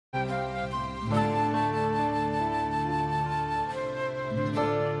ព្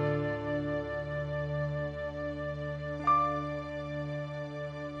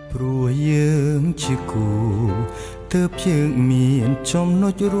យើងជាគូទើបយើងមានចំណុ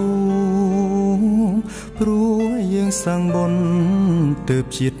ចរួមព្រោះយើងសាងបុណ្យទើប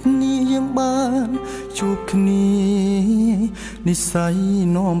ជាតិនេះយើងបានជួបគ្នានិស្ស័យ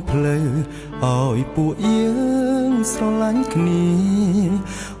នាំផ្លូវឲ្យពួកយើងស្រឡាញ់គ្នា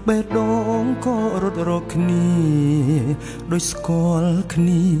បេះដូងក៏រត់រកគ្នាដោយស្គាល់គ្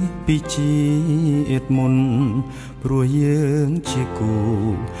នាពីជាតិមុនព្រោះយើងជាគូ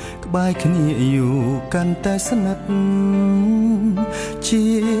ក្បែរគ្នាយូរកាន់តែស្និទ្ធជា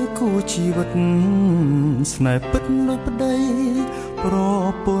គូជីវិតស្នេហ៍ពិតដូចប្តីប្រ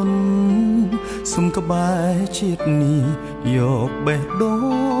ពន្ធសុំក្បែរជាតិនេះយកបេះដូ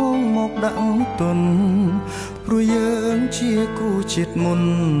ងមកដាក់ទុនព្រោះយើងជាគូជាតិមុន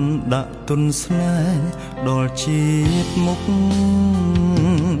ដាក់ទុនស្នេហ៍ដល់ជាតិមុខ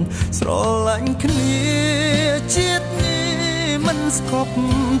ស្រឡាញ់គ្នាជាតិនេះមិនស្កប់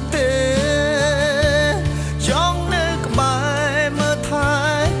ទេចង់នៅក្បែរមើលថែ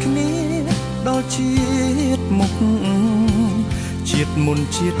គ្នាដល់ជាតិមុខជាតិមុន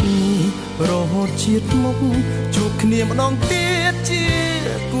ជាតិនេះរហូតជាតិមុខជួបគ្នាម្ដងទៀតជា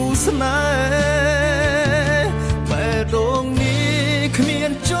គូស្នេហ៍បេះដូងនេះគ្មា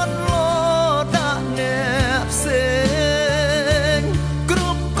នជន់លដាក់អ្នកផ្សេងគ្រ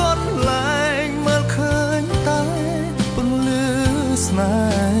ប់កន្លែងមើលឃើញតែពន្លឺស្នេ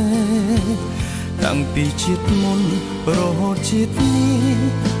ហ៍តាំងពីជាតិមុនរហូតជាតិ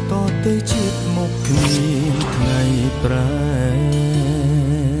នេះតទៅជាតិមកគ្មានថ្ងៃប្រែ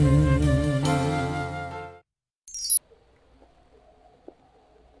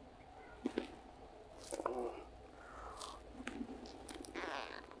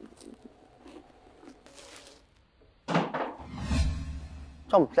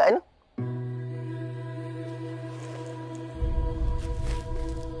Trong dễ nữa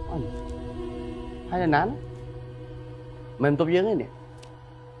hay là nán mềm tôm dương ấy nè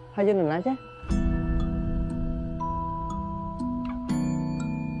hay dương là nán chứ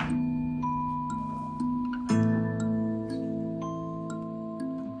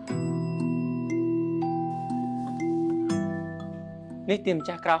នេះtìm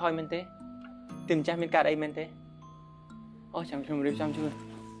chaក្រៅហើយមែនទេtìm chaមានកាតអីមែនទេអូចាំខ្ញុំរៀបចំជូន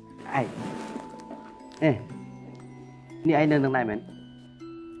អីនេះឯងនៅនឹងដែរមែន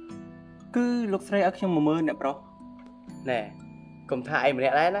គឺលោកស្រីឲ្យខ្ញុំមកមើលអ្នកប្រុសណែកុំថាឯងម្នា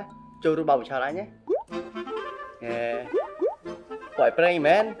ក់ដែរណាចូលរួមបោកបញ្ឆោតអញណាបើឲ្យប្រេង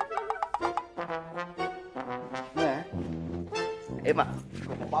មែនណែអេមក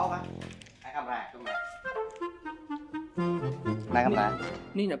បោកហ៎ឯកាមេរ៉ាជុំណែកាមេរ៉ា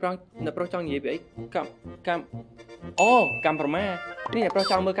នេះអ្នកប្រុសចង់និយាយពីអីអូកម្មប្រមានេះអ្នកប្រុស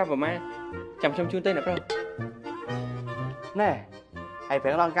ចង់មើលកម្មប្រមាចាំខ្ញុំជូនទៅអ្នកប្រុសណែហើយប្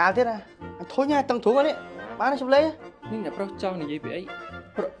រឹងឡងកាលទៀតណាអញធុញណាតឹងទ្រូងនេះបានជុំលេងនេះអ្នកប្រុសចង់និយាយពីអី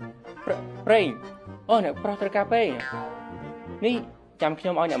ប្រេងអូអ្នកប្រុសត្រូវការប្រេងនេះចាំខ្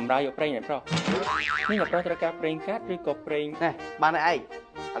ញុំឲ្យអ្នកបម្រើយកប្រេងអ្នកប្រុសនេះអ្នកប្រុសត្រូវការប្រេងកាត់ឬក៏ប្រេងណែបានហើយ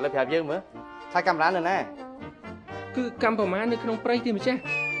ឯងឥឡូវប្រាប់យើងមើលថាកាមេរ៉ានៅណាគឺកម្មប្រមានៅក្នុងព្រៃទេម្ចាស់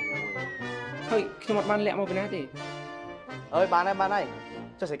ហើយខ្ញុំអត់បានលាក់មកពីណាទេអើយបានហើយ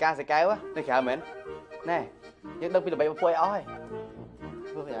ចុះសេកាសេកែវនៅក្រៅមែនណែយើងដឹងពីល្បីបំពួយអស់ហើយ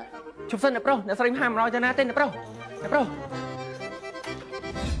ធ្វើយ៉ាងជប់សិនអ្នកប្រុសអ្នកស្រីហាមរយទៅណាទេអ្នកប្រុស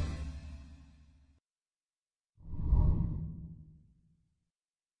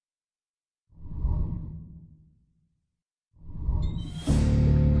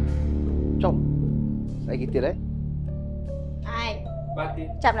ចុំស្អីគេទៀតហ៎ឯងបាទទី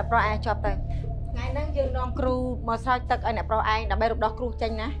ចាប់អ្នកប្រុសឯងជាប់ទៅថ្ងៃហ្នឹងយើងនាំគ្រូមកស្រោចទឹកឲ្យអ្នកប្រុសឯងដើម្បីរំដោះគ្រោះចេ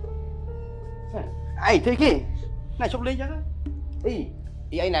ញណាឯងធ្វើគេណែជប់លេងចឹងអី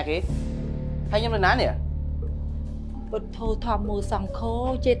អីណាគេហើយខ្ញុំនៅណានេះពុទ្ធោធម្មមូសង្ឃោ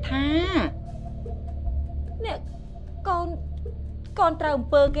ចេថានេះកូនត្រូវអំ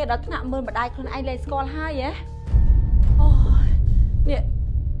ពើគេដល់ថ្នាក់មើលម្ដាយខ្លួនឯងលែងស្គាល់ហើយហ៎អូយនេះ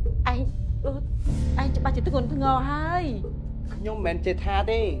ឯងច្បាស់ជាធ្ងន់ធ្ងរហើយខ្ញុំមិនមែនចេថា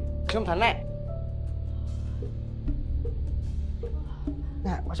ទេខ្ញុំថាណែ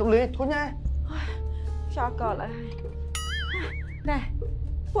មកជុំលេងធុញណាខ្យល់កលហើយណែ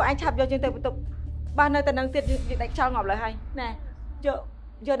ពួកឯងឆាប់យកយើងទៅបន្ទប់បាននៅតែនឹងទៀតយើងដាច់ខ្យល់ងាប់លើហើយណែយក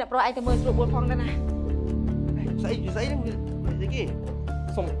អ្នកប្រុសឯងទៅមើលស្រួលបួលផងទៅណាស្អីហ្នឹងស្អីគេ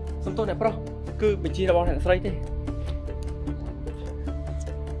សុំទោសអ្នកប្រុសគឺបញ្ជីរបស់អ្នកស្រីទេ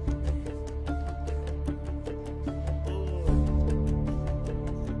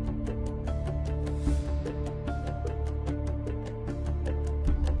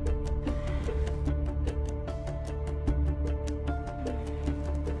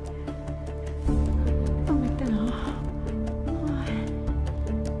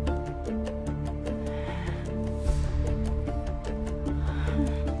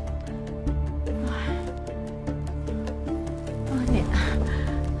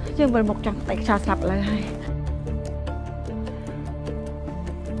យើងវិលមកចង់តែខ្យល់ស្លាប់លើហើយ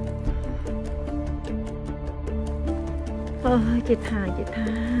អើយចេថា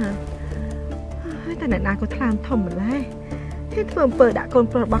ហើយតែអ្នកណាក៏ថ្លើមធំម្ល៉េះគេធ្វើអំពើដាក់កូន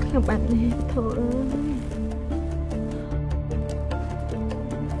ប្រុសរបស់ខ្ញុំបែបនេះធូអើយ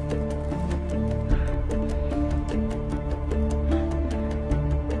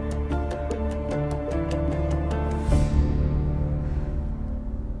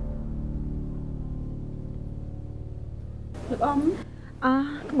លោកអ៊ំ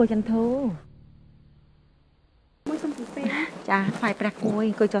ក្មួយចន្ទធូមួយសុំពីពេលចាថ្លៃព្រះក្មួយ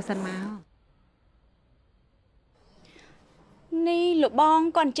អង្គុយចុះសិនមកនេះលោកបង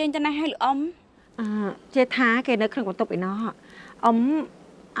គាត់អញ្ជើញទៅណាឲ្យលោកអ៊ំចេះថាគេនៅក្នុងបន្ទប់ឯណោះអ៊ំ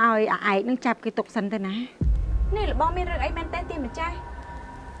ឲ្យអាឯកនឹងចាប់គេទុកសិនទៅណានេះលោកបងមានរឿងអីមែនតើទីម្ចាស់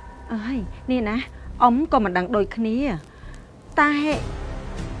អើយនេះណាអ៊ំក៏មិនដឹងដូចគ្នាតែ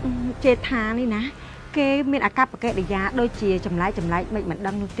ចេះថានេះណាគេមានអាកប្បកិរិយាដូចជាចម្លែកមិន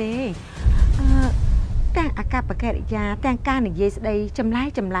ដឹងនោះទេទាំងអាកប្បកិរិយាទាំងការនិយាយស្ដីចម្លែក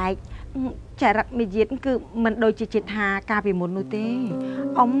ចរិតមាយាទគឺមិនដូចជាចិត្តថាការពីមុននោះទេ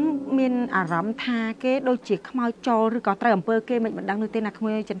អ៊ំមានអារម្មណ៍ថាគេដូចជាខ្មោចចូលឬក៏ត្រូវអំពើគេមិនដឹងនោះទេណាក្មួ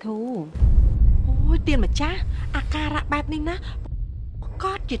យចន្ទធូអូយទៀនម្ចាស់អាការៈបែបនេះណា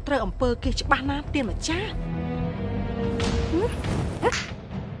ក៏ជាត្រូវអំពើគេច្បាស់ណាស់ទៀនម្ចាស់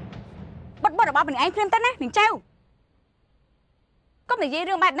បត់របស់បងឯងព្រាមទៅណានឹងចៅកុំនិយាយ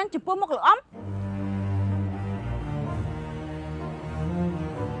រឿងបែបហ្នឹងចំពោះមុខលោកអ៊ំ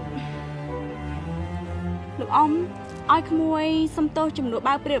លោកអ៊ំឲ្យក្មួយសំទោសចំនួន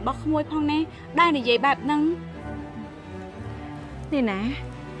បើព្រារបស់ក្មួយផងណាដែលនិយាយបែបហ្នឹងនេះណា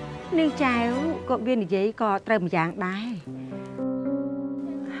នាងចៅក៏វានិយាយក៏ត្រូវម្យ៉ាងដែរ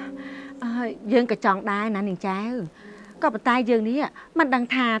យើងក៏ចង់ដែរណានាងចៅក៏ប៉ុន្តែយើងនេះមិនដឹង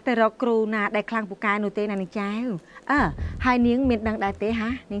ថាទៅរកគ្រូណាដែលខ្លាំងពូកែនោះទេណានាងចៅហើយនាងមានដឹងដែរទេហា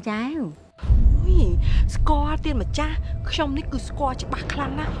នាងចៅអូយស្គាល់ទៀនម្ចាស់ខ្ញុំនេះគឺស្គាល់ច្បាស់ខ្លាំ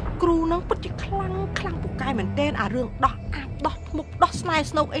ងណាស់គ្រូនឹងពិតជាខ្លាំងពូកែមែនទែនអារឿងដោះអាបដោះធ្មប់ដោះស្នែ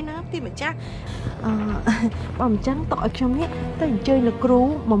ស្នូកអីណាទៀនម្ចាស់បើមិនចឹងតើឲ្យខ្ញុំនេះទៅអញ្ជើញលោកគ្រូ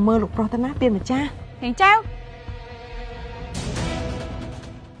មកមើលលោកប្រុសទៅណាទៀនម្ចាស់នាងចៅ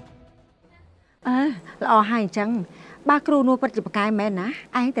ល្អហើយអញ្ចឹងបើគ្រូនោះពិតជាប្រកែមែនណា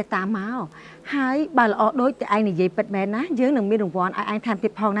ឯងតែតាមមកហើយបើល្អដូចតែឯងនិយាយពិតមែនណាយើងនឹងមានរង្វាន់ឲ្យឯងថែមទៀ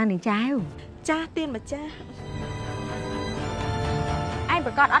តផងណានាងចៅចាស់ទៀនម្ចាស់ឯង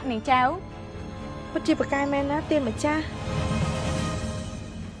ប្រកាសអត់នាងចៅពិតជាប្រកែមែនណាទៀនម្ចាស់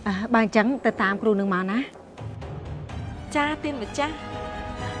បើអញ្ចឹងទៅតាមគ្រូនឹងមកណាចាស់ទៀនម្ចាស់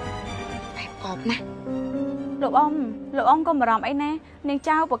បែបអបណាលោកអ៊ំកុំបារម្ភអីណានាង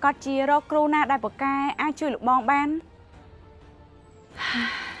ចៅប្រកាសជារកគ្រូណាដែលប្រកែអាចជួយលោកបងបាន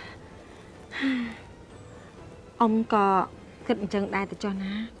អ៊ំក៏គិតអញ្ចឹងដែរទៅចុះ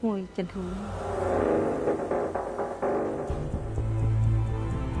ណាក្មួយចន្ទធូ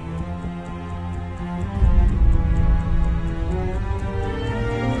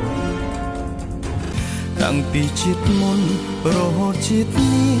តាំងពីជាតិមុនរហូតជាតិ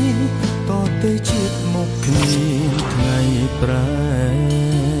នេះតទៅជាតិមកគ្នាថ្ងៃប្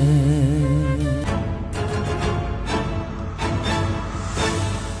រែ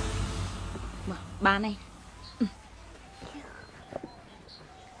បានហើយ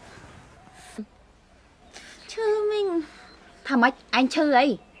ឈឺមិញថាម៉េចអញឈឺអី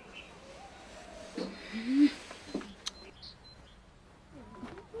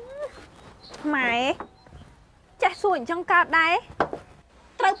ម៉ែចេះសួរអញ្ចឹងកើតដែរ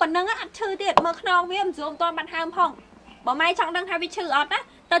ត្រូវប៉ុណ្្នឹងអត់ឈឺទៀតមើលខ្នងវាមិនស្រួលមិនទាន់បានហើមផងបើម៉ែចង់ដឹងថាវាឈឺអត់ណា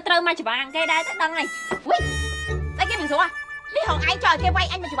ទៅត្រូវមកច្បារគេដែរទៅដឹងហើយវិញតែគេមិនស្រួលនេះហងឯងចង់ឲ្យគេវាយ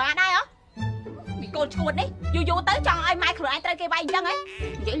អញមកច្បារដែរហ៎មីកូនឈួតនេះយូរទៅចង់ឲ្យម៉ែខ្លួនឯងត្រូវគេវាយអញ្ចឹងហ៎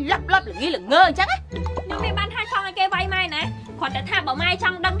និយាយលឹបល្ងើអញ្ចឹងខ្ញុំមានបានថាចង់ឲ្យគេវាយម៉ែណាគាត់តែថាបើម៉ែច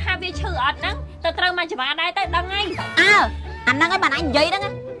ង់ដឹងថាវាឈឺអត់ហ្នឹងទៅត្រូវមកច្បារដែរទៅដឹងហើយអាហ្នឹងហើយបានអញនិយាយហ្នឹ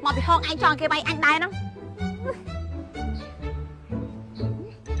ងមកពីហងឯងចង់ឲ្យគេវាយអញដែរហ្នឹង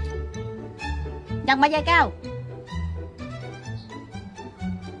យ៉ាងម៉េចហើយកៅ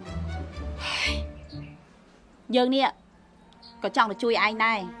យើងនេះក៏ចង់ទៅជួយឯង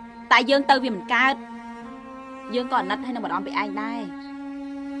ដែរតែយើងទៅវាមិនកើតយើងក៏អាណិតហើយនឹងបារម្ភពីឯងដែរ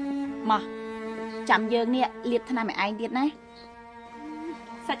មកចាំយើងនេះលាបថ្នាំឲ្យឯងទៀតណា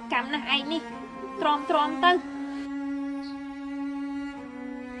សាច់កម្មណាស់ឯងនេះទ្រាំទៅ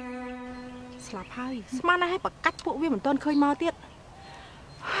ស្លាប់ហើយស្មានហើយប្រកាច់ពួកវាមិនទាន់ឃើញមកទៀត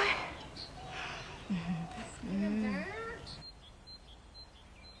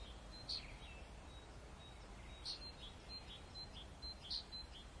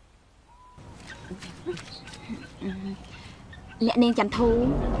អ្នកនាងចន្ទធូ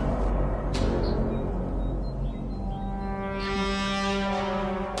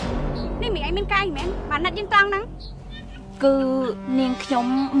នេះមីអីមានកាយមែនបានណាត់យើងត្រង់ហ្នឹងគឺនាងខ្ញុំ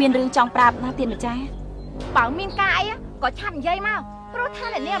មានរឿងចង់ប្រាប់ណាទៀនម្ចាស់បើមានកាយក៏ឆាប់និយាយមកព្រោះថា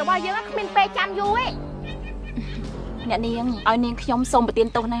អ្នកនាងរបស់យើងគ្មានពេលចាំយូរទេអ្នកនាងឲ្យនាងខ្ញុំសូមប្រទាន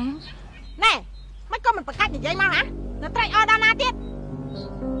ទោសណាណែមិនក៏មិនប្រកាច់និយាយមកណានៅត្រេកអរដល់ណាទៀត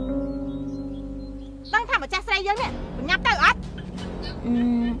ដឹងថាម្ចាស់ស្រីយើងនេះបញ្ញាប់ទៅអត់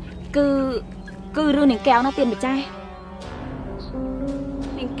គឺរឿងនាងកែវណាទៀនម្ចាស់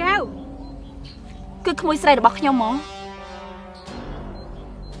នាងកែវគឺក្មួយស្រីរបស់ខ្ញុំហ្មង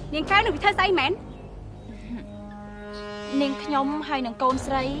នាងកែវនឹងវិធីស្អីមែននាងខ្ញុំហើយនឹងកូន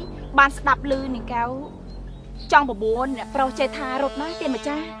ស្រីបានស្ដាប់ឮនាងកែវចង់បបួនអ្នកប្រុសចេថារត់ណាទៀនម្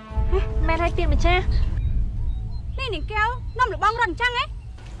ចាស់មែនហើយទៀនម្ចាស់នេះនាងកែវនាំលបងរត់អញ្ចឹងហ៎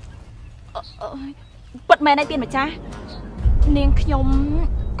ពិតមែនហើយទៀនម្ចាស់នាងខ្ញុំ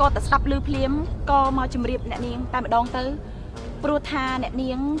ក៏តែស្ដាប់ឮភ្លាមក៏មកជម្រាបអ្នកនាងតែម្ដងទៅព្រោះថាអ្នក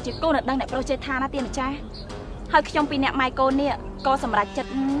នាងជាកូនអ្នកដឹងអ្នកប្រុសចេថាណាទៀនម្ចាស់ហើយខ្ញុំពីអ្នកម៉ែកូននេះក៏សម្រេចចិត្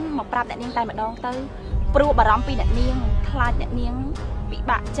តមកប្រាប់អ្នកនាងតែម្ដងទៅព្រោះបារម្ភពីអ្នកនាងខ្លាចអ្នកនាងពិ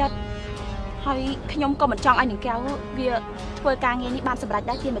បាកចិត្តហើយខ្ញុំក៏មិនចង់ឲ្យនាងកែវវាធ្វើការងារនេះបានសម្រេច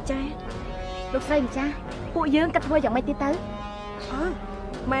ដែរទៀនម្ចាស់លោកស្រីម្ចាស់ពួកយើងក៏ធ្វើយ៉ាងម៉េចទៀតទៅ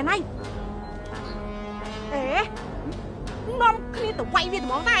មែនហើយអេនាំគ្នាទៅវាយវាត្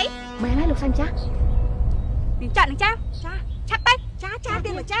មងតែមែនហើយលោកស្រីម្ចាស់នាងចាឆាប់ទៅចា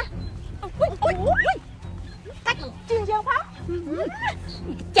ទៀនម្ចាស់អូយកាច់នឹងជឿយើងផង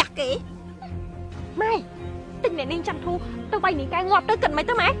ចាស់គេម៉ែទិញអ្នកនាងចាំធូទៅវាយនាងកែងាប់ទៅគិតមិន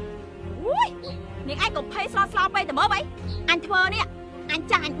ទៅម៉ែអូយនាងឯងកុំភ័យស្លោពេកទៅមើលអីអញធ្វើនេះអញ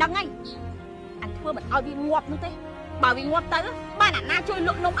ចាស់អញដឹងហើយអញធ្វើមិនឲ្យវាងាប់នោះទេបើវាងាប់ទៅបានអាណាជួយល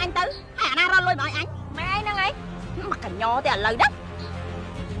ក់នំអញទៅហើយអាណារត់លុយមកឲ្យអញម៉ែហ្នឹងហើយមកកញ្ញោទេឥឡូវហ្នឹង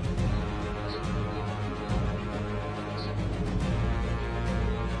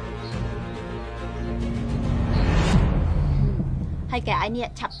ហើយកែឯនេះ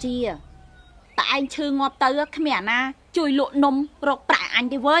ឆាប់ជាតែឯងឈឺងាប់ទៅគ្មានអាណាជួយលក់នំរកប្រាក់អញ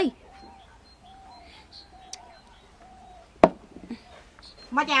ទេវើយ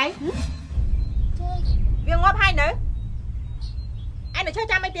មកយាយវាងាប់ហើយនៅឯងនៅchơi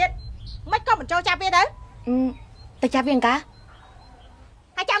ចាំអីទៀតមិនក៏មិនចូលចាប់វាទៅទៅចាប់វាអង្ការ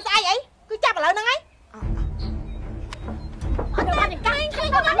ហើយចាំស្អីអីគឺចាប់ឥឡូវហ្នឹងហើយអត់បានកាយជួយ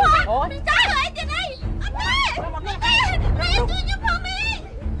ខ្ញុំមកអូយចាអីទៀតអីអត់ទេមកនេះជួយខ្ញុំផងនេះ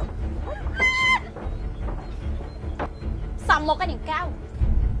សំមកឯនាងកៅ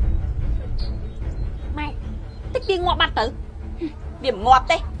ម៉ែតិចវាងាប់បាត់ទៅវាមិនងាប់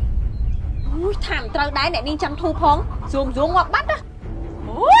ទេអូយថាមិនត្រូវដែរអ្នកនាងចាំធូផងស៊ូងងាប់បាត់ណា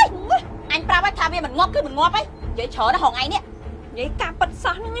អូយអញប្រាប់ឲ្យថាវាមិនងាប់គឺមិនងាប់ហីនិយាយច្រើនណាស់ហងឯងនេះនិយាយការប៉ិត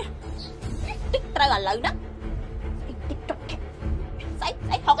សោះហ្នឹងតិចត្រូវឥឡូវហ្នឹងតិចចុកស្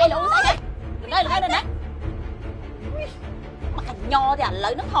អីហងឯងលោកស្អីហ៎លើណាមកកញ្ញោទេឥឡូ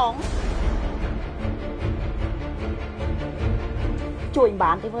វហ្នឹងហងជួយមិន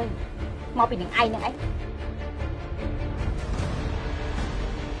បានទេវើយមកពីនឹងឯងហ្នឹងអី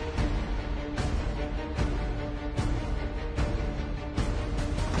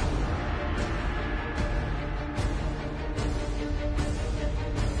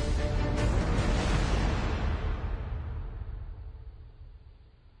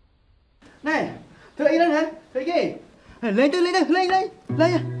ណែធ្វើអីហ្នឹងហ៎ធ្វើគេលេងទៅលេងយើងលេង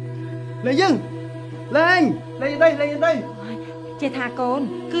ទៅចេះថាកូន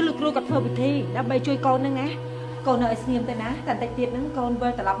គឺលោកគ្រូគាត់ធ្វើពិធីដើម្បីជួយកូនហ្នឹងណាកូននៅឲ្យស្ងៀមទៅណាតែតិចទៀតហ្នឹងកូនវិ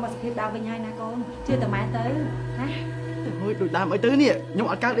លត្រឡប់មកសភាពដើមវិញហើយណាកូនជឿតែម៉ែទៅណាអូយដូចដើមអីទៅនេះខ្ញុំ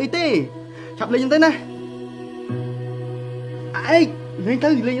អត់កើតអីទេឆាប់លេងទៅណាអីលេងទៅ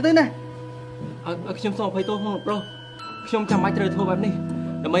ណាឲ្យខ្ញុំសូមអភ័យទោសផងប្រុសខ្ញុំចាំបាច់ត្រូវធ្វើបែបនេះ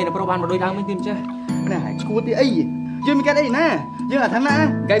ដើម្បីអ្នកប្រុសបានមកដូចដើមវិញទេម្ចាស់ណែឈួតទីអីយើងមានកាត់អីណាយើងអាថាណា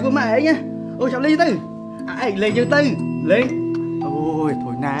កែគូម៉ែអីណាអូចាប់លេងទៅអីលេងយើងទៅលេងអូយ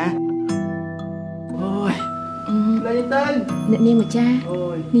ធួយណាអូយលេងទៅអ្នកនាងម្ចាស់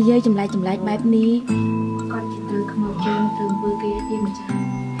និយាយចម្លែកបែបនេះគាត់ជាត្រូវខ្មោចគេធ្វើអំពើគេទេម្ចាស់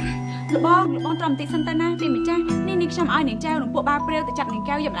លបងត្រឹមតិចសិនទៅណាទេម្ចាស់នេះខ្ញុំឲ្យនាងចៅនឹងពួកបាព្រាវទៅចាប់នាង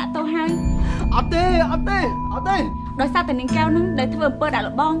កែវយកដាក់ទោសហើយអត់ទេដោយសារតែនាងកែវនឹងដែលធ្វើអំពើដាក់ល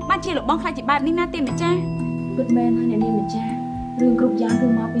បងបានជាលបងខ្លាចជាបែបនេះណាទេម្ចាស់ពិតមែនហើយអ្នកនាងម្ចាស់រឿងគ្រប់យ៉ាងគឺ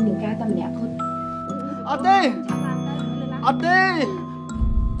មកពីនាងកែវតែម្នាក់គត់អត់ទេ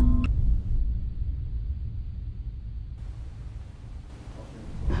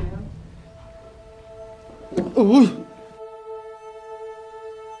អូយ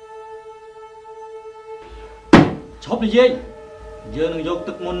ឈប់និយាយ យើងនឹងយក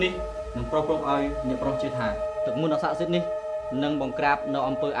ទឹកមុននេះនឹងប្រោះព្រំឲ្យអ្នកប្រុសជឿថាទឹកមុនអស័ក្តិសិទ្ធិនេះនឹងបង្ក្រាបនៅ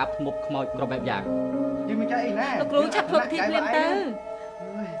អំពើអាបធ្មប់ខ្មោចគ្រប់បែបយ៉ាងយើងមានការអីណាលោកគ្រូឆាប់ធ្វើពិធីភ្លាមទៅ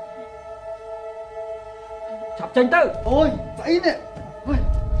ឆាប់ចេញទៅអូយស្អីនេះ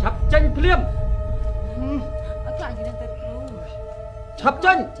ឆាប់ចេញភ្លាមអត់ខ្លាចយីនឹងទៅគ្រូឆាប់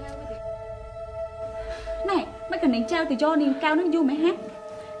ចេញណែមិនក៏នាងចៅទៅយកនាងកៅនឹងយូរមែនហ៎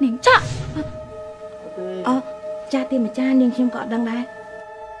នាងចាក់អូចាទៀម្ចាស់នាងខ្ញុំក៏អត់ដឹងដែរ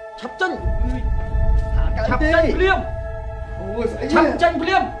ឆាប់ចេញឆាប់ចេញភ្លាមអូយស្អីឆាប់ចេញភ្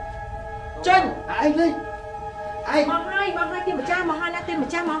លាមចេញឯងនេះឯងមកហើយទៀម្ចាស់មកហើយណាទៀម្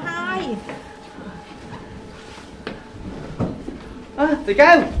ចាស់មកហើយស៊ី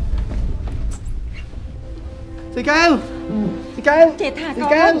កែវស៊ីកែវស៊ីកែវចេះថា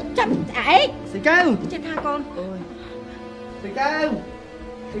កូនចាំឯងស៊ីកែវចេះថាកូនអូយស៊ីកែវ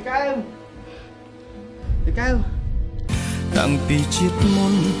ស៊ីកែវស៊ីកែវតាំងពីជាតិមុ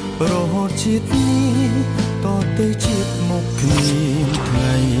នរហូតជាតិនេះតទៅជាតិមកគ្នាថ្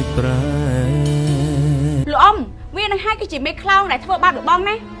ងៃប្រែលោកអ៊ំវានឹងហើយគឺជាមេខ្លោងដែលធ្វើបាបលោកបង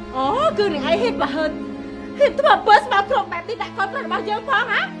ណាអូគឺនឹងឯងហ៊ានបើហឺតហ៊ានធ្វើអំពើស្មោកគ្រោកបែបនេះដាក់កូនប្រុសរបស់យើងផង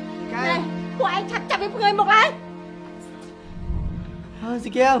ហ៎ណែពួកឯងឆាប់ចាប់វាផ្ងើយមកឡើយ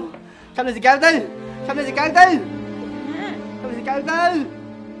ស៊ីកែវចាប់ស៊ីកែវទៅចាប់ស៊ីកែវទៅចាប់ស៊ីកែវទៅ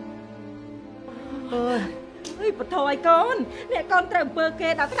អើយបថឲ្យកូនអ្នកកូនត្រូវអំពើគេ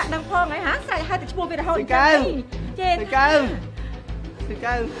ដល់ថ្នាក់ដឹងផងហើយហាស្រែកឲ្យតែឈ្មោះវារហូតចេះស៊ីកែវស៊ី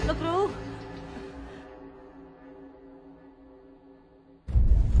កែវលោកគ្រូ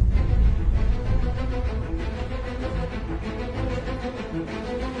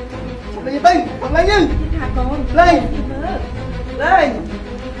លេងទៅកំលេងយើងថាកូនលេងលេង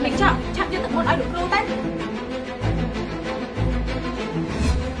នាងចាក់ឆាប់យកទឹកមុនឲ្យលោកគ្រូទៅ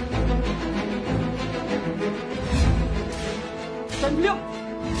ចេញភ្លាម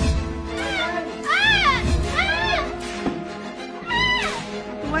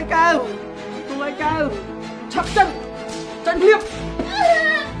ទួយកៅឆាប់ចេញភ្លាម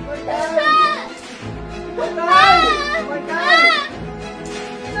ទួយកៅ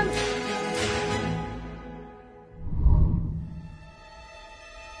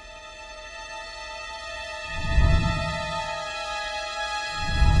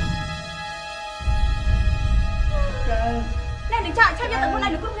នាងចាក់ឆាប់យកទឹកមុនឲ្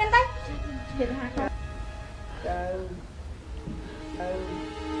យលោកគ្រូមានទៅចេះថាកូន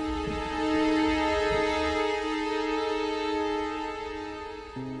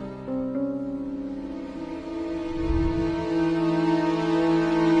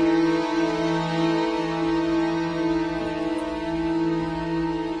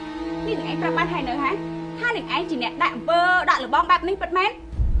ប្រាប់បានហើយនៅហ៎ថានឹងឯងជាអ្នកដាក់អំពើដាក់លបងបែបនេះពិតមែន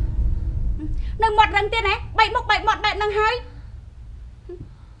នៅមាត់រឹងទៀតហ៎បែកមុខបែកមាត់បែបហ្នឹងហើយ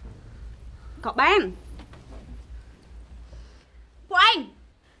ក៏បានពួកឯង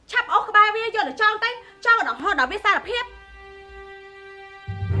ឆាប់អូសក្បាលវាយកទៅចោលទៅចោលដល់ហត់ដល់វាសារភាព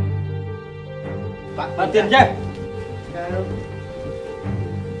បានទៀតចេះកៅខ្ញុំ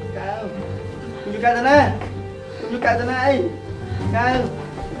យកទៅណាអីកៅ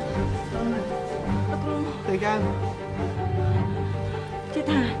ទៅកៅ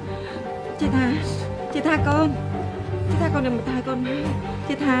ចេះថាកូននឹងមកថៃកូនមក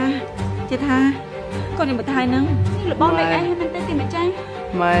ចេះថាកូននឹងមកថៃហ្នឹងនេះរបស់លេខអីហើយមិនទៅទីម្ចាស់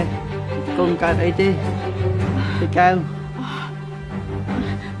ម៉ែកូនកើតអីទេទៅកៅ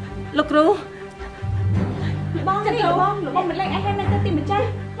លោកគ្រូបងនេះបងមិនលេខអីហើយមិនទៅទីម្ចាស់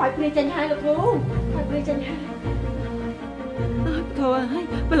ឲ្យព្រាចេញហើយលោកគ្រូឲ្យព្រាចេញហើយធោះហើយ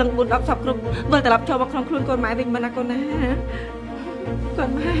ព្រលឹង4 10សពគ្រប់វិលត្រឡប់ចូលមកក្នុងខ្លួនកូនម៉ែវិញមិនណាកូនណាកូន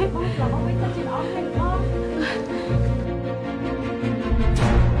ម៉ែបងត្រឡប់វិញទៅជាល្អហើយបង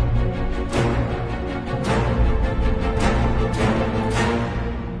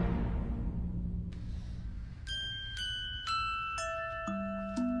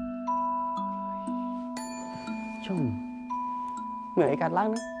ជុំមើលអីកាត់ឡើង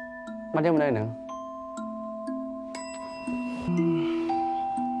ណាបាត់យើងមិននៅហ្នឹង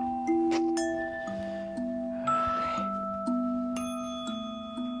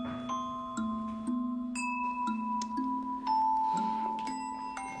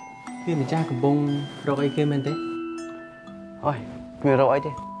វាម្ចាស់កំពុងរកអីគេមែនទេអូយគ្មានរកអី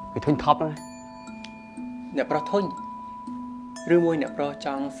ទេវាធុញថប់ហ្នឹងអ្នកប្រុសធុញឬមួយអ្នកប្រុសច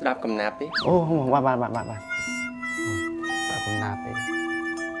ង់ស្ដាប់កំណាព្យទេអូបាទស្ដាប់កំណាព្យទេ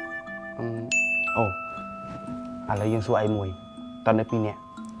អូឥឡូវយើងសួរអីមួយតើនៅ2នាក់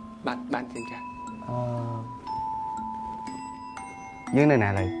បានទេចាយើងនៅណា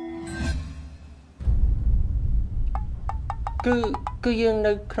ឡើយ គឺយើង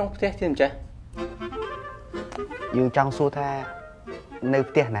នៅក្នុងផ្ទះទេម្ចាស់យើងចង់សួរថានៅ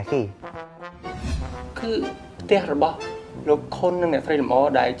ផ្ទះណាគេគឺផ្ទះរបស់លោកខុននិងអ្នកស្រីលំអ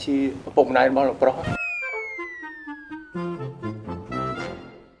ដែលជាឪពុកម្ដាយរបស់លោកប្រុស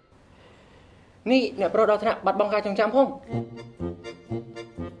នេះអ្នកប្រុសដល់ថ្នាក់បាត់បង់ការចងចាំផង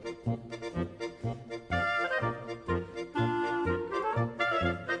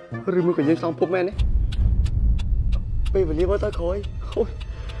ឬមួយក៏យើងសងភពមែនទេពេលវេលាមកទៅក្រោយ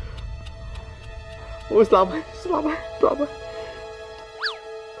អូយស្លាប់ហើយ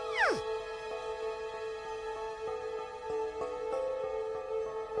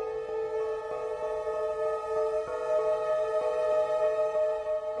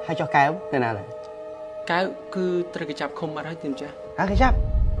ហើយចុះកែវនៅណាឡើយកែវគឺត្រូវគេចាប់ឃុំបាត់ហើយទេម្ចាស់គេចាប់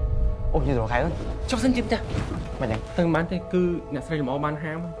អូយទៅកែវចុះសិនទេម្ចាស់មិនចឹងទៅមិនបានទេគឺអ្នកស្រីលំអបាន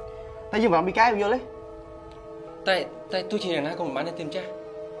ហាមតែយើងមិនបានពីកែវយល់ទេតែទោះជាយ៉ាងណាក៏មិនបានទេម្ចាស់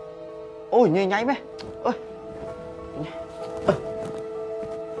អូយញ៉ៃម៉េះអើយ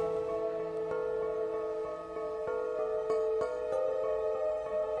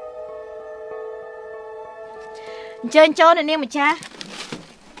អញ្ជើញចូលអ្នកនាងម្ចាស់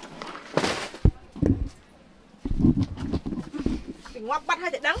ងាប់បាត់ហើ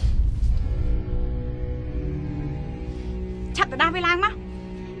យតែដឹងឆាប់ទៅដាស់វាឡើងមក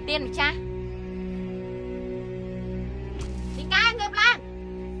ទៀនម្ចាស់នាងកែវងើបឡើ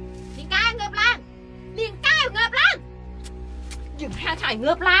ងយើងហៅថាឲ្យ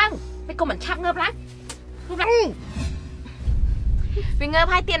ងើបឡើងមិនក៏មិនឆាប់ងើបឡើងវាងើប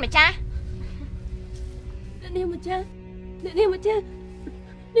ហើយទៀនម្ចាស់អ្នកនាងម្ចាស់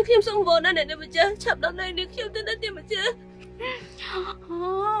នេះខ្ញុំសូមវល់ណាស់អ្នកនាងម្ចាស់ឆាប់ដល់នៅនេះខ្ញុំទៅណាទៀនម្ចាស់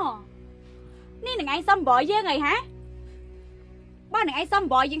នេះនឹងឯងសុំបយយើងអីហ៎បើនឹងឯងសុំ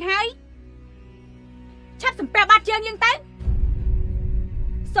បយយើងហើយឆាប់សំពះបាត់ជើងយើងទៅ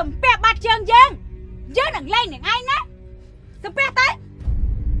សំពះបាត់ជើងយើងនឹងលែងនឹងឯងណាសំពះទៅ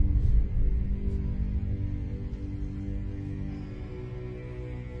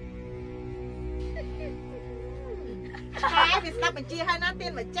ហើយវាស្ដាប់បញ្ជាហើយណាទៀ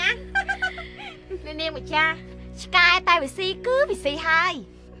នម្ចាស់នាងម្ចាស់ឆ្កែតែវាស៊ីគឺវាស៊ីហើយ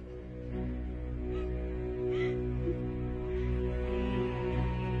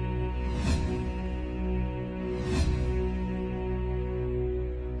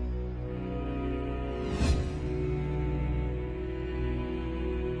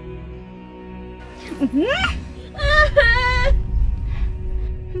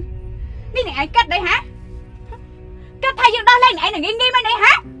នេះនឹងឯងកាត់đây hảកាត់ថាយើងដោះលែងឯងនឹងងាយមកនេះ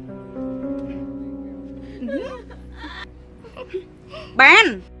ហ៎បាន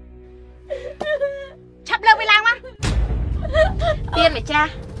ឆាប់លើកវាឡើងមកទៀនម្ចាស់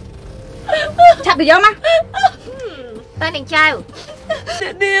ឆាប់ទៅយកមកទៅនាងចៅ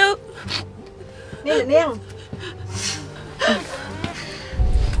នាង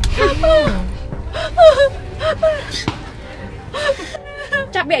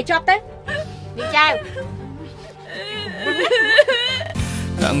ចាប់វាឲ្យជាប់ទៅនាងចៅ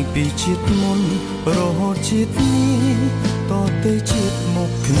តាំងពីជាតិមុនរហូតជាតិនេះតទៅជាតិម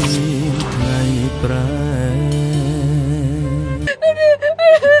កគ្នាថ្ងៃប្រែ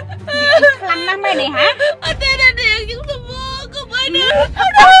ខ្លាំងណាស់មែនទេហ៎អត់ទេនាងខ្ញុំសុំវល់កុំអីនាង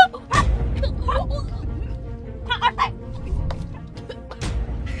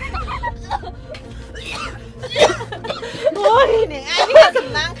អូយនាងឯងនេះសំ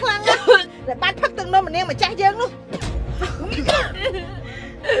ណាងខ្លាំងណាស់តែបានផឹកទឹកនំនាងម្ចាស់យើងនោះ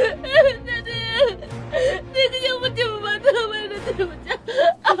នេះខ្ញុំមិនជិះបានធ្វើមែនទេម្ចាស់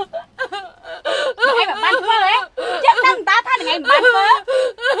ឯងបានធ្វើហ៎ចឹងដឹងតាថានឹងឯងបានធ្វើ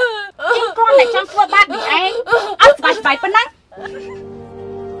ជាងគ្រាន់តែចង់ធ្វើបាបនឹងឯងអត់ស្បាយប៉ុណ្ណា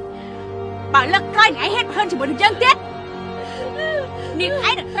បើលើកក្រោយនឹងឯងហេតុប្រហែលជាមួយនឹងយើងទៀតនាងឯ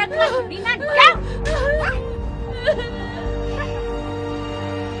ងនឹងត្រូវធ្វើជំនាញណាចាំ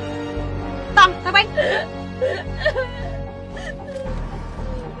តោះទៅវិញ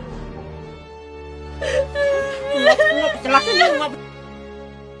ច្រឡះនេះងាប់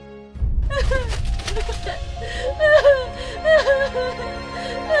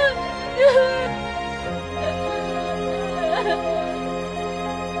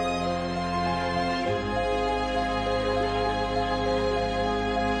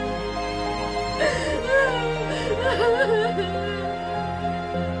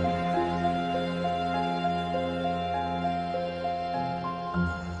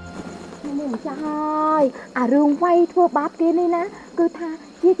ចាហើយអារឿងវាយធ្វើបាបគេនេះណាគឺថា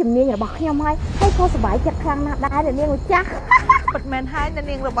ជាជំនាញរបស់ខ្ញុំហើយក៏សប្បាយចិត្តខ្លាំងណាស់ដែរនាងម្ចាស់ពិតមែនហើយ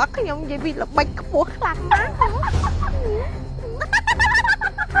នាងរបស់ខ្ញុំនិយាយពីល្បិចខ្ពស់ខ្លាំងណាស់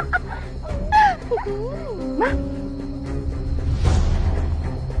มา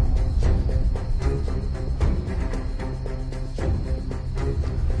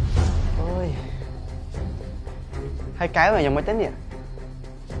ôi hai cái màยังไม่เต้นเนี่ย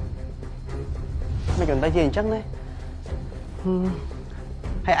ไม่cần tay gì chắc đấy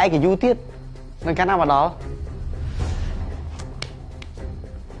hay ai cái du tiết nên cái nào vào đó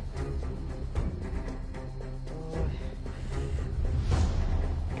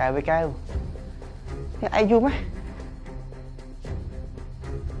cài với cài hay ai du mấy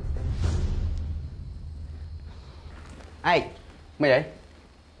ai mày vậy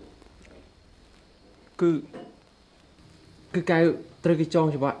គឺកៅត្រូវគេចង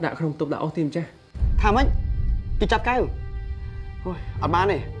ច្បាប់ដាក់ក្នុងតុបដាក់អស់ទីម្ចាស់ ថាម៉េចគេចាប់កៅអូយអត់បាន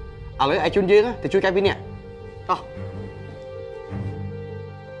ទេឥឡូវឲ្យជូនយើងទៅជួយកៅពីនេះតោះ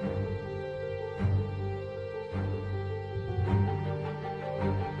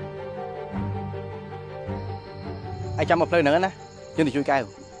ឲ្យចាំមកផ្លូវហ្នឹងណាយើងទៅជួយកៅ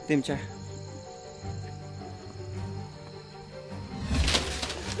ទីម្ចាស់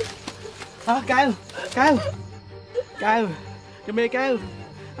កៅជំរាបកៅ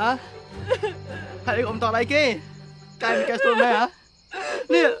ហ៎ Hãy ôm to đây kia cài mình cài xuống này hả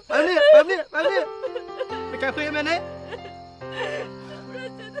nè bám nè mày cài phim em đấy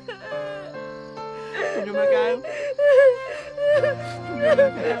không cho mày cài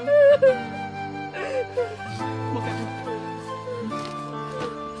một cái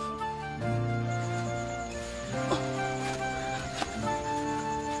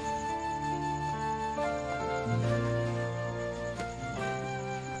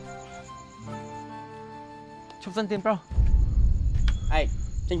chụp dân tiền pro ai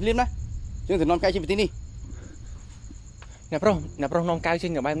tranh phim đó chúng thử non cay trên tí đi nè pro non cay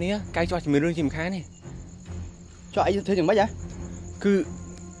trên cả bài ní cay cho chỉ 10 chìm khá này cho ai thấy chừng mấy vậy cứ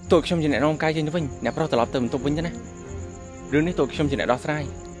tôi trong chuyện này non cay trên nó vinh nè pro tự lập từ mình tục vinh thế này đứa này tôi trong chuyện này đó sai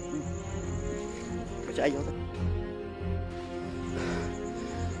cho ai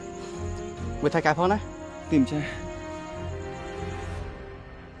với thay cài phone á tìm cha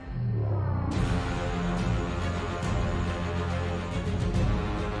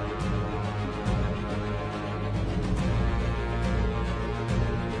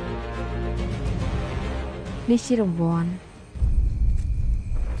នេះជារង្វាន់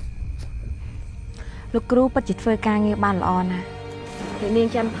លោកគ្រូពិតជាធ្វើការងារបានល្អណាស់លោកនាង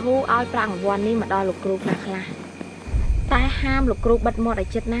ចាំធូឲ្យប្រាក់រង្វាន់នេះមកដល់លោកគ្រូខ្លះតែហាមលោកគ្រូបិទមាត់ឲ្យ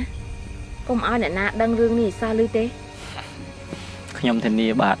ជិតណាកុំឲ្យអ្នកណាដឹងរឿងនេះឲ្យសោះឮទេខ្ញុំធានា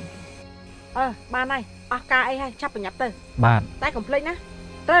បាទបានហើយអស់ការអីហើយចាប់ប្រញាប់ទៅបាទតែកុំភ្លេចណា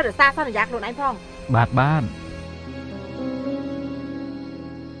ត្រូវរក្សាសន្យាខ្លួនឯងផងបាទ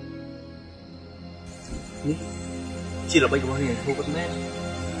chỉ là bệnh của hiền thu vật nét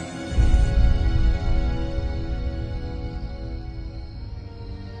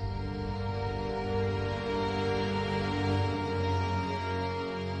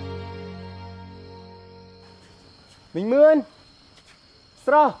mình mươn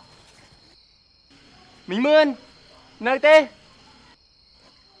sro mình mươn nơi tê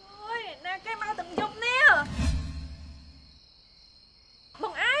ôi nè cái mau từng dục nè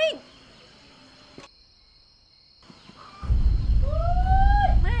bọn anh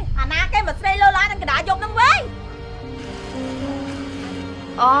na cái mà xây lơ la đang cái đá dùng năng với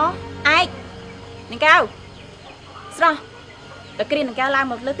ai nè cao sao để kia nè cao làm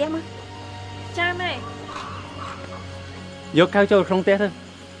một lứa tiếng mà cha mày vô cao cho không té thôi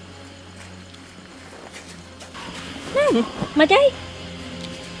mà chơi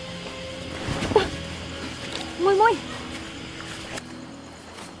mui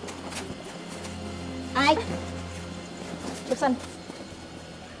ai được sân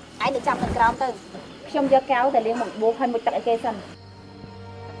ai được chạm mình cao từ không cho cao tại liên một buộc hay một tặng cây sân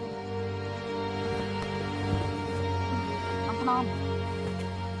không non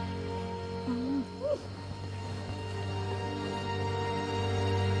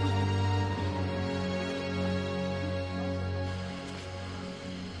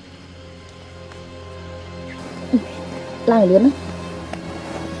lại lớn đấy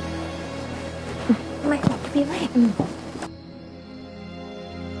mày bỏ tiếng ấy hẳn nào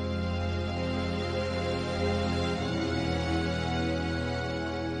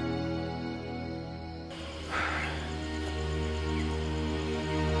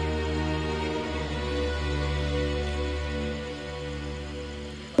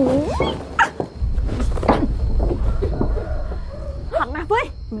với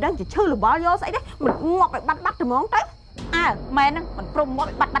mình đang chỉ chơi là bao nhiêu vậy đấy mình ngọt lại bắt từ món tới à mày nè mình prom ngọt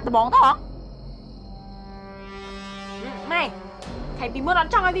lại bắt từ món đó hả mày thầy bị mưa đón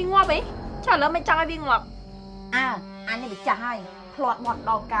trong ai đi ngọt vậy Trời lớn bên trong ai viên ngọt. À, anh này bị chà hay. Lọt ngọt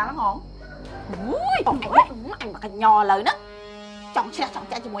đòn cá nó ngón. Ui, anh mà cái nhò lời đó. Trọng xe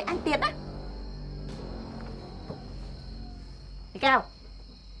cho mùi ăn tiền á. Đi cao.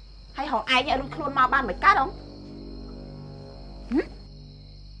 Hay hỏi ai vậy luôn luôn mau ban mày cát không?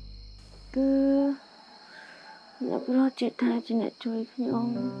 Cứ nhập lo chạy tha cho nè chui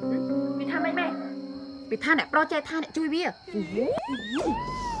không. Bị tha mày mày. Bị tha nè pro chạy tha nè chui bia.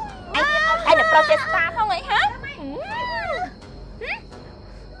 Anh nè pro chạy star không ấy hả?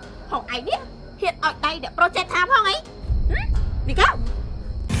 Hỏi ai biết hiện ở đây nè pro chạy tha không ấy? Đi cao.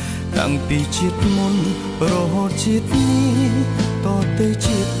 តាំងពីជាតិមុនរហូតជាតិនេះតទៅ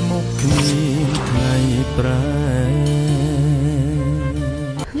ជាតិមកគ្មានថ្ងៃប្រែ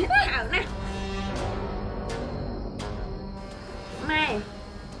Này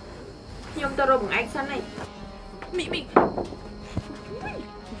nhưng tôi rồi bằng anh xanh này. Mị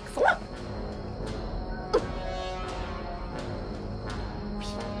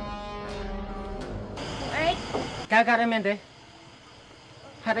Cao cao đây men thế.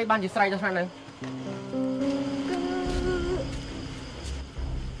 Hai đây ban chỉ xoay cho sang này.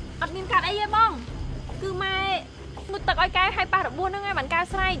 Ọtមានកាត់អីទេបងគឺម៉ែងូតទឹកឲ្យកែឲ្យប៉ះរបួសហ្នឹងឯងបានកែ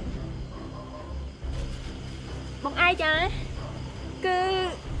ស្រែកបងឯងចាគឺ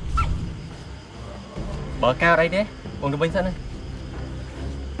Bỏ cao đây thế. Uống được bình sân này.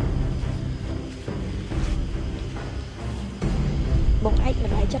 បងឯងមិ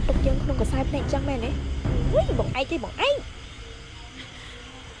នឲ្យចាត់ទុកយើងក្នុងកសែភ្នែកចឹងមែនទេបងឯងទេបងឯង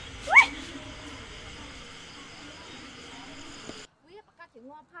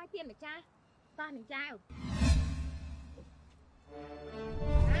Ngọt hai tiền để cha ta đừng trao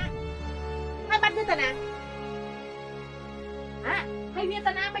hai bắt như thế nào hay viên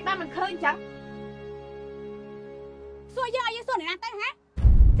ta nam bạch ba mình khơi chẳng xui giờ ai xui này nè tay hả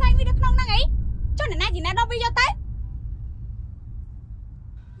khai vi được không năng ấy cho này nè gì nè đâu vi cho tay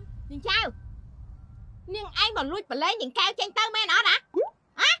đừng trao nhưng anh bảo lui bảo lấy những cao trên tao mẹ nó đã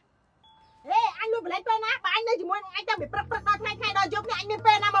hả ê anh lui bảo lấy tên á bà anh đây chỉ muốn anh đang bị bật thay đòi giúp này anh nên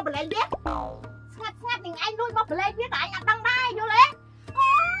tên á mà bảo lấy biết ngắt những anh lui bảo lấy biết anh ăn đăng đai vô lấy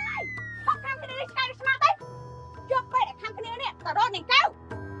ôi không tham cái này cái smart đấy chụp về để tham cái này nè tao đo những cao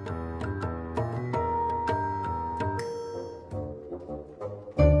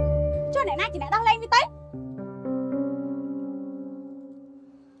cho này nè chỉ nè đo lên với tới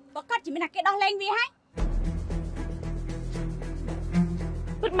có cắt chỉ mới là cái đo lên vì hay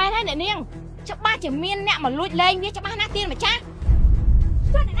bật máy thế này niêng chắc ba chỉ miên nè mà lùi lên với chắc ba nát tiền mà cha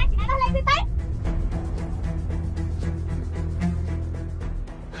cho này nè chỉ nè đo lên với tới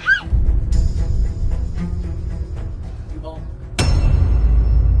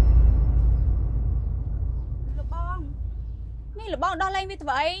là bong đo lên với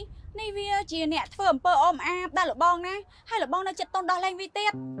vậy này vì chị nè phơm pơ ôm đa là bong nè hay là bong nó chật tôn đo lên với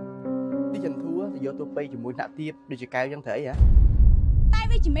tiết đi chân thua thì vô tôi pay chỉ muốn nạp tiếp đi chỉ cao dân thể hả tại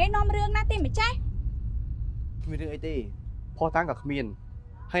vì chỉ mấy nom rương nát tiền mà trái mi rương ấy đi pho tăng cả miền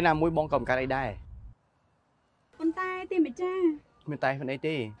hay là mũi bong cầm cả đây đây con tay tiền mà cha miền tay phần ấy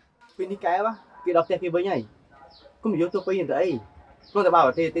đi pin đi cái á kia đọc kia với nhảy cũng vô tôi pay hiện tại con ta bảo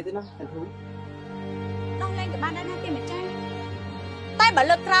là tê nó chân thua đo lên cái ban đây nát tiền mà trái tay bảo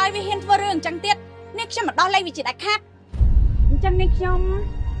lực rồi vì hiện vừa rương chẳng tiết nên xem mà đo lên vì chỉ đại khác chẳng nên trong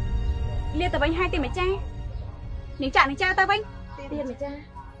liên tập bánh hai tiền mà cha những trạng này cha tao bánh tiền mà cha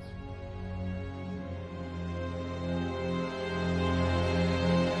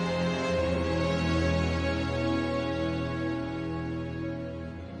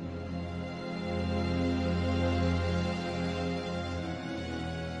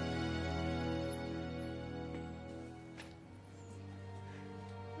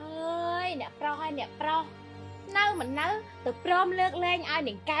ơi nè pro hay nè pro nấu mình nấu từ prom lược lên ai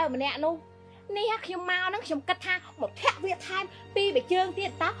đỉnh cao mà nè luôn nè khi mau nó trong cắt tha một thẹo việt tham pi bị chương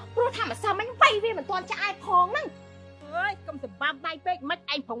tiền tao pro tham mà sao mấy vay vì mình toàn cho ai phong nâng ơi không thể ba vay vay mất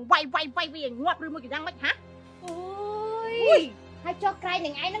anh phong vay vì ngoặt rồi một cái răng mất hả ui hay cho cái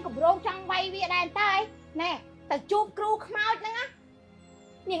này anh nó cũng rong trăng vay vì đây tay nè từ chụp cru mau nữa á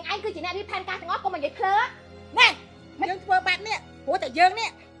nhưng anh cứ chỉ nè đi tham ca thằng ngót con mình vậy khờ nè dương vừa bạn nè của tại dương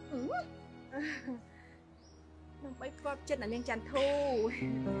nè Nông bấy có chất là nên chăn thu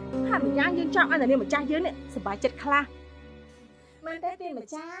hai mình nhang dương trọng anh là nên một cha dương nè sờ bài chất khala mình thấy tiền mà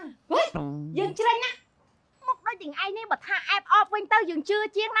cha dương chưa nha một đôi tình anh nên bật hạ app off quanh tao dương chưa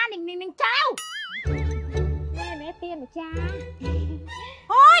chiếc má nình trao nè tiền mà cha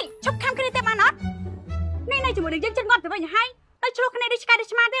ôi chụp cam cái này tên mà nó này chỉ một đường dân chân ngon từ vậy hay đây chưa cái này đi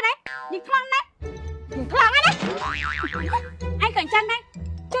đây đấy nhìn thlang đấy anh cẩn chân đây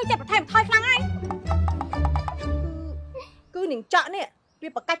ជួយចិត្តបន្ថែមថយខ្លាំងហើយគឺនាងចាក់នេះវា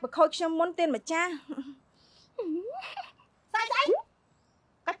ប្រកាច់ប្រខូចខ្ញុំមុនទៀនម្ចាស់ស្អី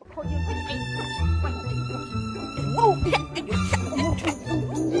កាច់ប្រខូចយើងវិញអីអូចា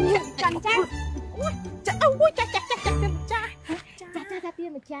ចាចាអូចាទៀនម្ចាស់ចាទៀ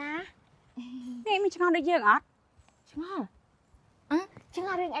នម្ចាស់នេះមានឆ្ងល់ដូចយើងអត់ឆ្ងល់ឆ្ង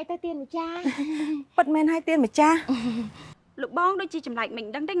ល់រឿងអីទៅទៀនម្ចាស់ពិតមែនហើយទៀនម្ចាស់លោកបងដូចជាចម្លែកមិញ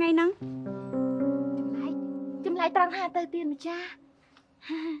ដឹងទេថ្ងៃហ្នឹងចម្លែកត្រង់ហាទៅទៀនម្ចាស់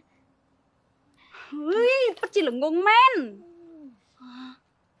ពិតជាល្ងងមែន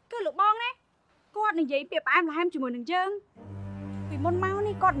គឺលោកបងណាគាត់និយាយពីផ្អែមល្ហែមជាមួយនឹងយើងពីមុនមក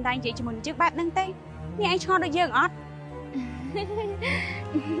នេះគាត់មិនដែរនិយាយជាមួយនឹងយើងបែបហ្នឹងទេនេះឯងឆ្ងល់ដូចយើងអត់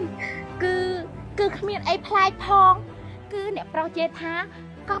គឺគ្មានអីប្លែកផងគឺអ្នកប្រុសជេថា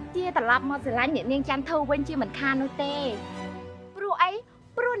កប់ជាត្រឡប់មកស្រឡាញ់អ្នកនាងច័ន្ទធូវិញជាមិនខាននោះទេព្រោះអី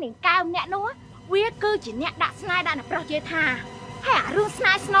ព្រោះនាងកៅម្នាក់នោះវាគឺជាអ្នកដាក់ស្នេហ៍ដាក់អ្នកប្រុសជេថាហើយអារឿងស្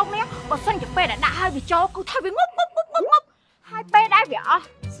នេហ៍ស្នុកនេះបើសិនជាពេលដែលដាក់ឲ្យវាចូលគឺថាវាងប់ហើយពេលដែលវាអស់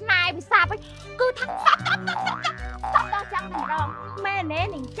ស្នេហ៍វាសាប់វិញគឺថាចាប់ដល់ចាំតែម្ដងមែនទេ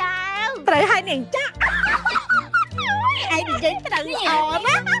នាងចៅត្រូវហើយនាងចាក់ឯងនិយាយត្រូវល្អ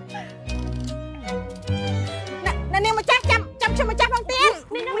ណានាងម្ចាស់ចាំខ្ញុំម្ចាស់ផងទៀត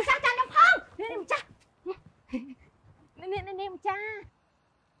នាងម្ចាស់ចាំខ្ញុំផងនាងម្ចាស់នាងម្ចាស់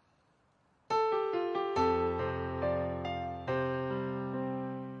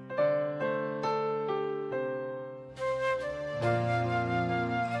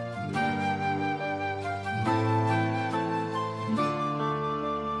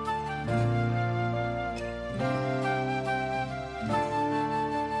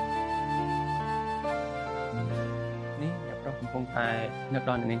កំពុងតែនឹក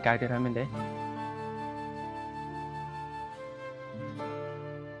ដល់អ្នកនាងកៅទៀតហើយមែនទេ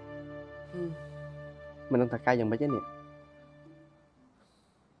មិនដឹងថាកៅយ៉ាងម៉េចទេនេះ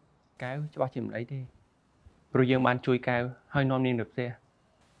កៅច្បាស់ជាមិនអីទេព្រោះយើងបានជួយកៅហើយនាំនាងទៅផ្ទះ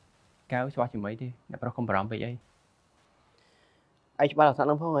កៅច្បាស់ជាមិនអីទេអ្នកប្រុសកុំបារម្ភពេកអីឯងច្បាស់ដល់ស្អាត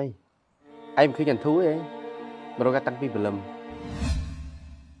ហ្នឹងផងអីឯងមិនឃើញចន្ទធូទេមករកតាំងពីព្រលឹម